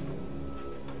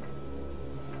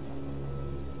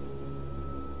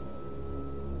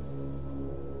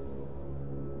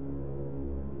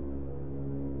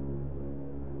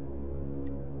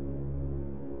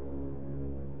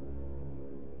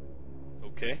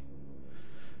 Okay.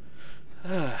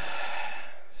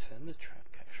 Send the trap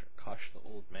catcher. Kosh the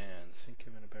old man. Sink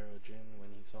him in a barrel of gin. When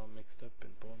he's all mixed up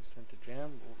and bones turn to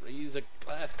jam, we'll raise a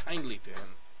glass kindly to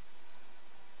him.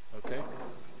 Okay?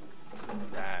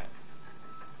 That.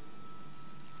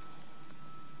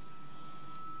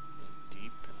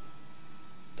 Deep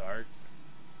and dark.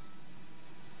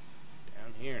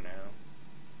 Down here now.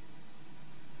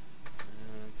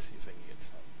 Let's see if I can get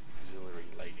some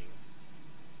auxiliary lighting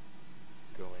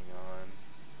going on.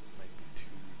 Might be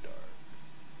too dark.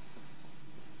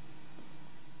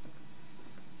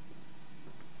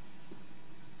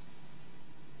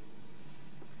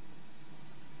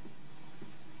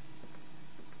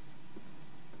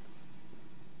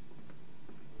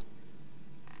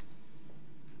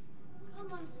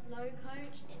 Come on, slow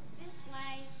coach. It's this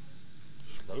way.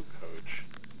 Slow coach.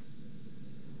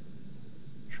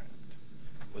 Trapped.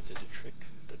 Was it a trick?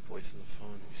 That voice on the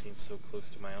phone who seems so close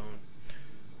to my own.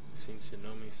 Who seems to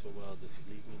know me so well. Does he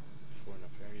leave me for a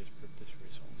nefarious purpose for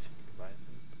his own secret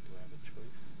horizon? But do I have a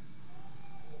choice?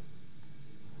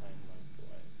 Find my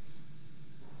voice.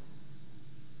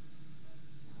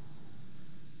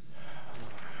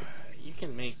 You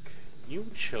can make new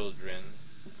children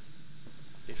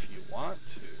if you want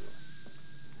to.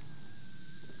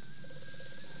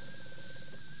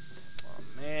 Oh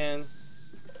man.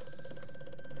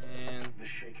 The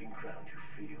shaking ground you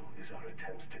feel is our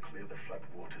attempts to clear the flood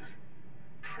waters.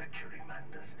 Treachery,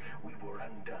 Manders. We were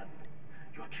undone.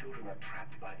 Your children are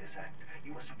trapped by this act.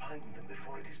 You must find them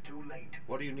before it is too late.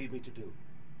 What do you need me to do?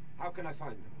 How can I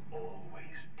find them?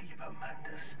 Always deeper,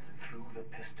 Manders. Through the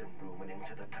piston room and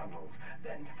into the tunnels.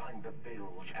 Then find the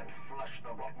bilge and flush the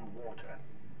rotten water.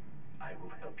 I will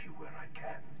help you where I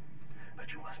can. But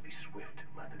you must be swift,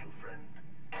 my little friend.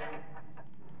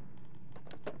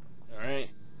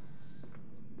 Alright.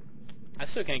 I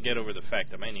still can't get over the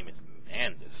fact that my name is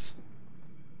Mandus.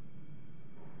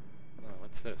 Oh,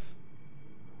 what's this?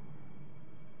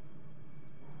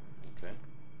 Okay.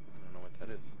 I don't know what that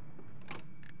is. I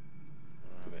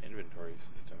don't have an inventory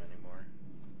system anymore.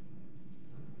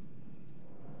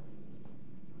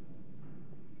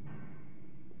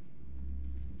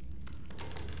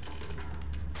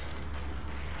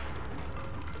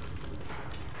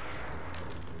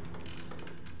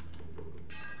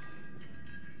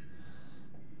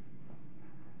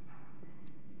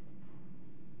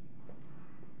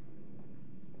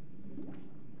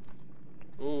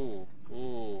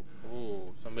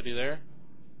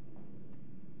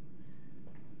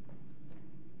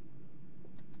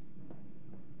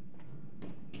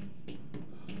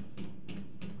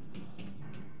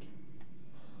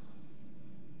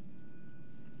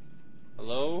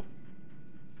 Hello?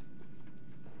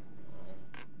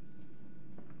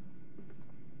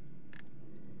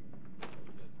 That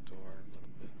door a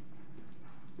little bit.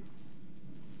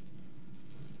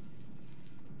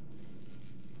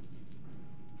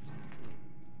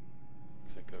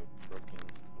 Looks like a broken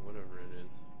whatever it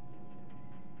is.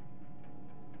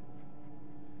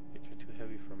 Gates are too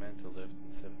heavy for man to lift,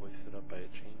 instead hoisted up by a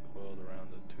chain coiled around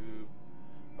the tube.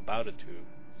 About a tube.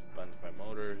 Spun by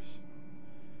motors.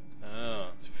 Oh,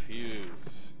 it's a fuse.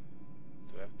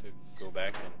 Do I have to go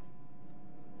back and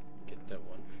get that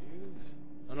one fuse?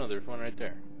 Oh no, there's one right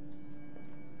there.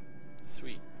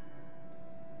 Sweet.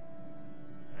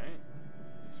 Alright.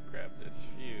 Just grab this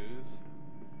fuse.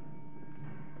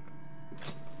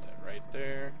 Put that right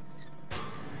there.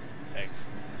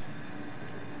 Excellent.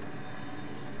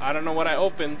 I don't know what I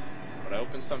opened, but I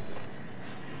opened something.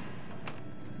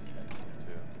 Can't seem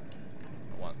to.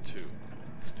 I want to.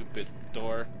 Stupid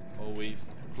door. Always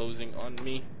closing on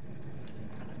me.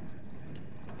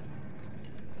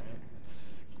 Alright,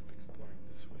 let's keep exploring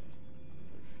this way.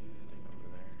 Another fuse thing over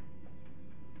there.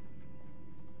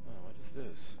 Oh, what is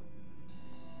this?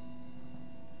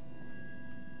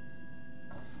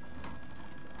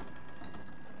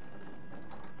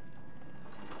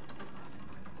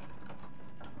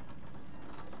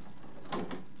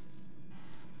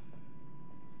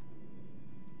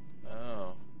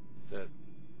 Oh, it's that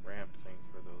ramp thing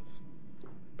for those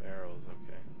barrels,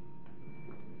 okay.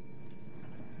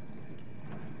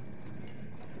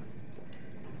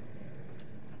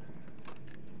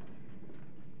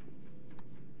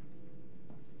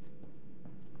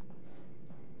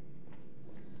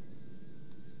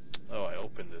 Oh, I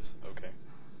opened this, okay.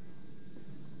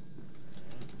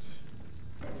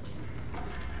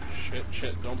 Alright.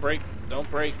 Shit, don't break, don't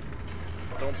break,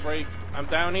 don't break. I'm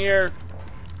down here.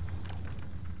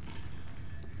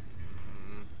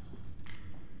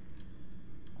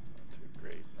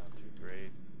 Not too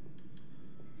great.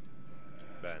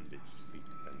 Bandaged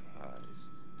feet and eyes,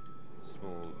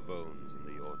 small bones in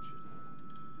the orchard.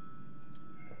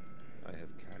 I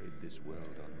have carried this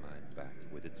world on my back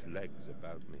with its legs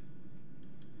about me.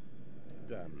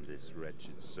 Damn this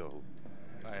wretched soul.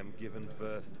 I am given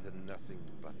birth to nothing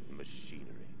but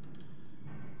machinery.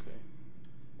 Okay.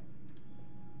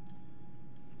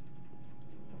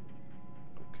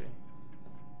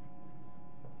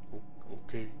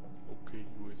 Okay. Okay,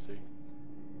 USA.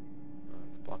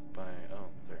 It's blocked by, oh,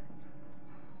 there.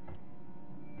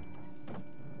 There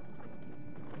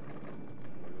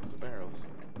goes the barrels.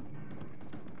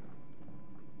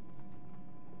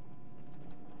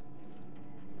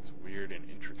 It's weird and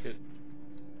intricate.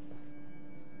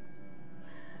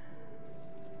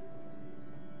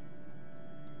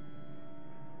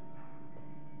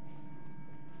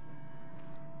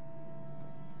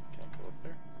 Can't go up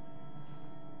there.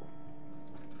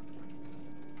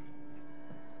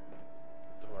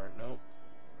 Door, nope.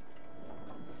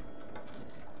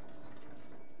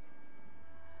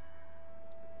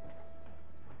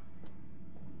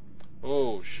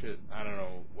 Oh shit, I don't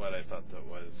know what I thought that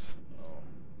was. Oh.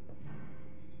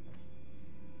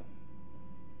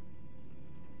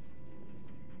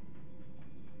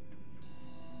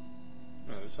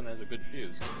 Oh, this one has a good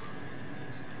fuse.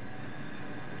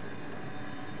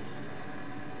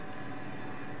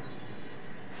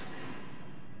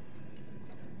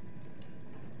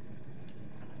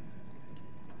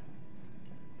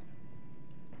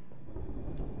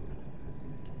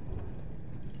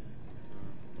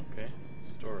 Okay,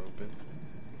 store open.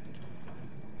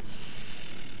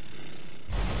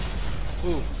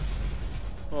 Ooh.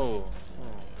 Oh.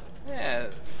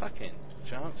 Yeah, fucking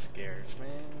jump scares,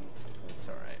 man. It's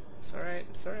alright. It's alright.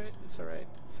 It's alright. It's alright.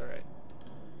 It's alright.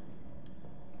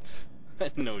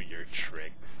 I know your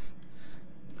tricks.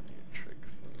 I know your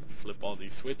tricks. I'm gonna flip all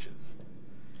these switches.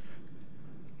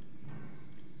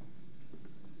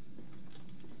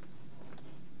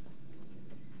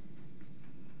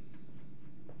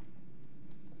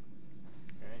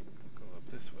 Alright, go up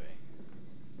this way.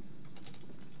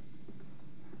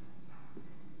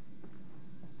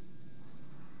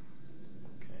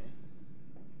 Okay.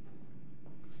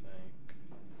 Looks like...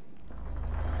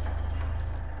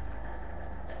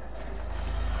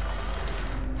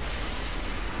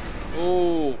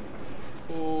 Oh!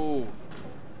 Oh!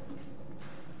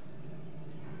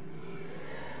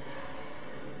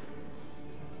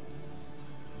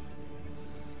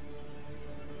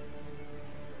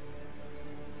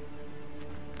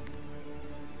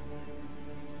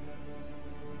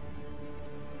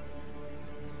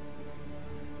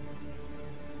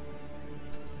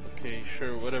 Okay,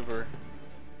 sure, whatever.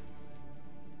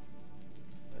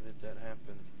 Why did that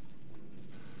happen?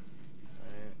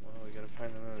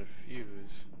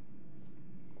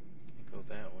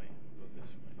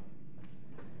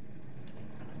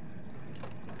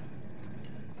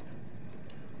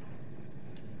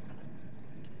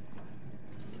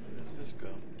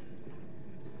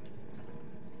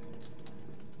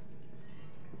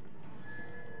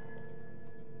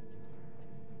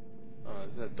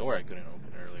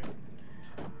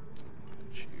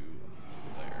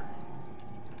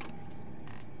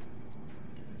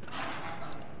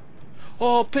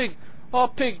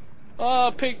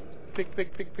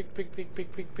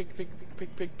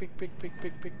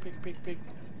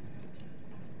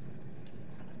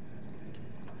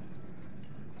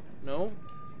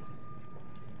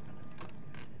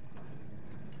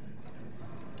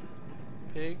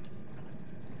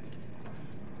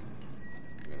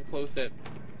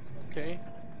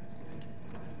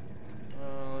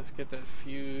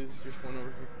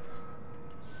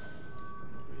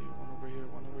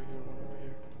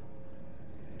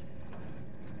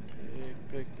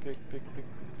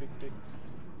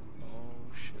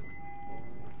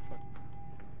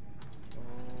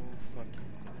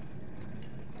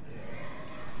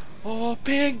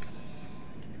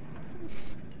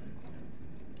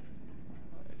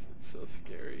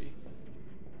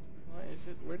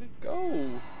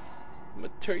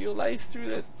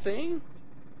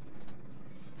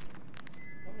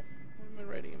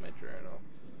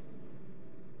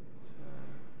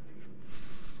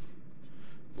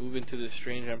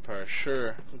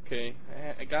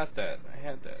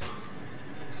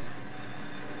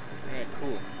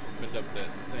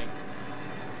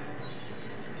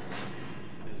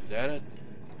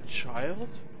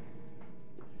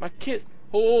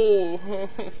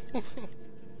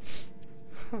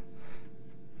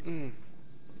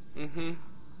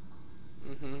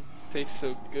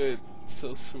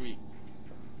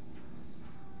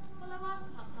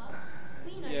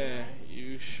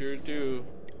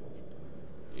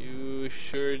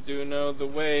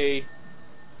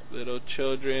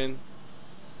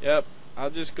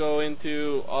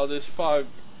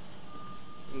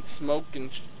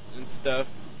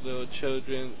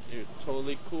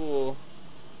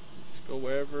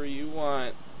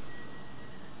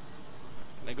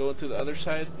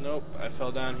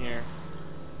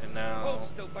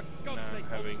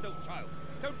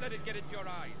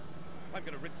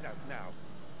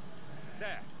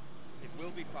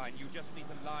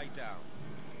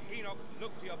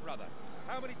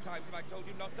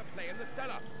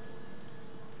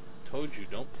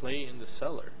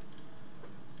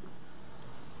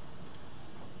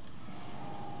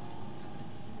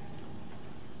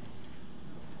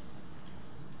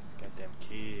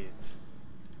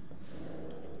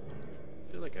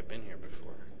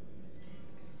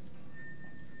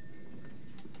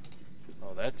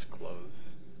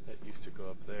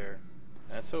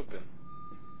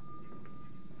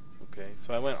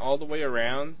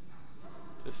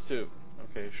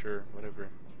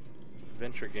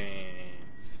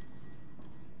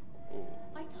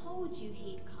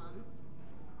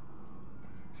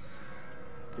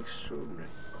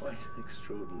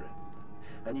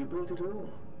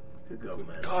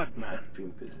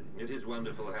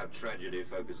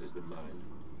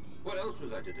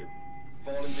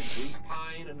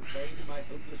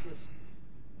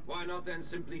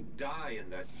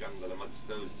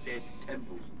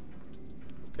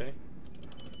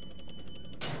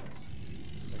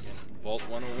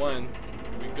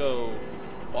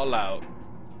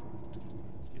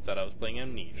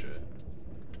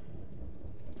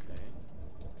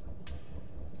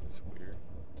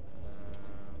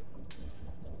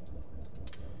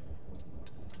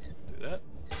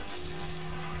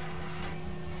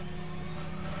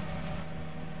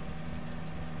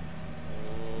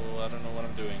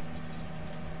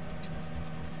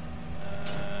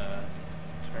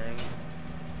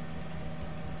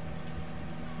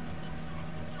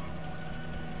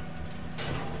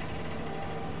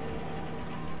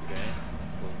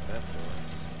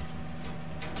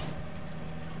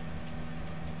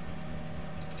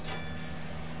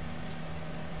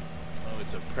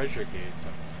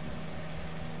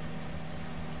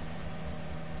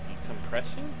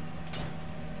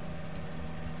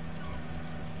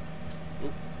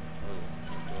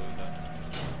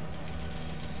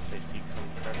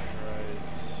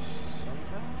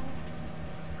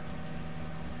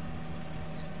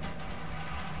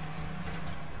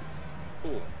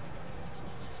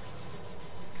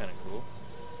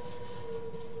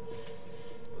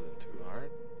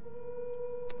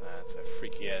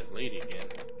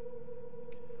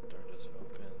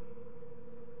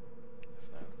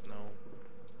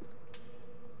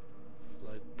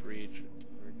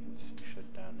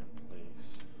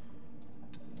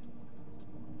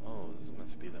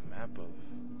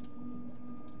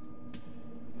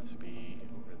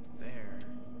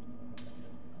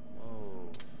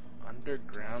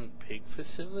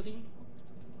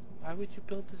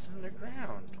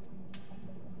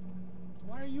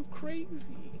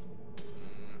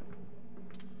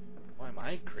 Why am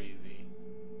I crazy?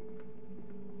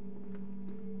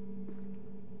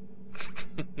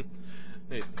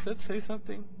 Wait, does that say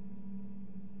something?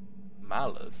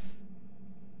 Malice?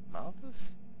 Malice? Let's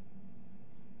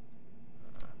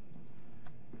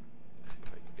see if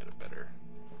I can get a better...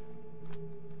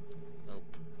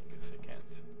 Nope, I guess I can't.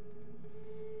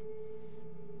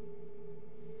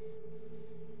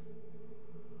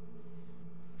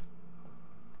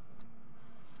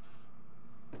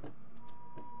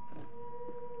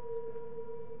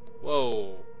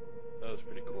 Whoa, that was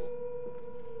pretty cool.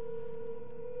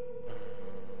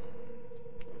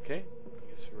 Okay, I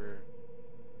guess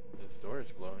this door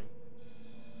is blowing.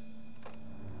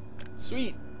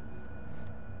 Sweet!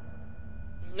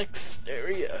 Next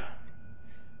area.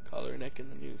 Collar, neck,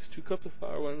 and the news. 2 cups of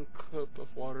flour, 1 cup of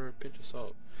water, a pinch of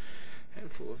salt,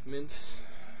 handful of mince,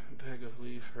 a bag of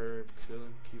leaf, herb,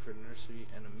 key for nursery,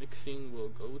 and a mixing will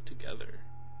go together.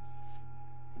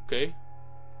 Okay.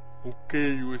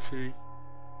 Okay, USA.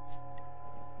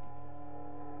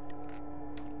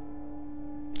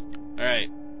 Alright.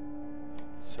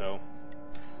 So,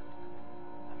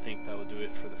 I think that will do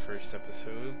it for the first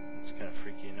episode. It's kind of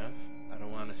freaky enough. I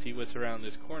don't want to see what's around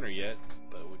this corner yet,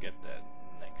 but we'll get that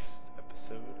next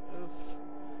episode of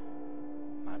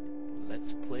my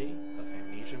Let's Play of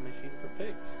Amnesia Machine for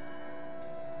Pigs.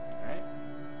 Alright.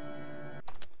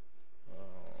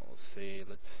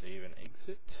 Let's save and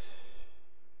exit.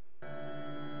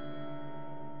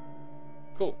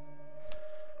 Cool.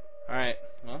 Alright,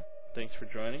 well, thanks for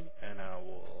joining, and I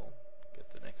will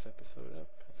get the next episode up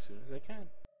as soon as I can.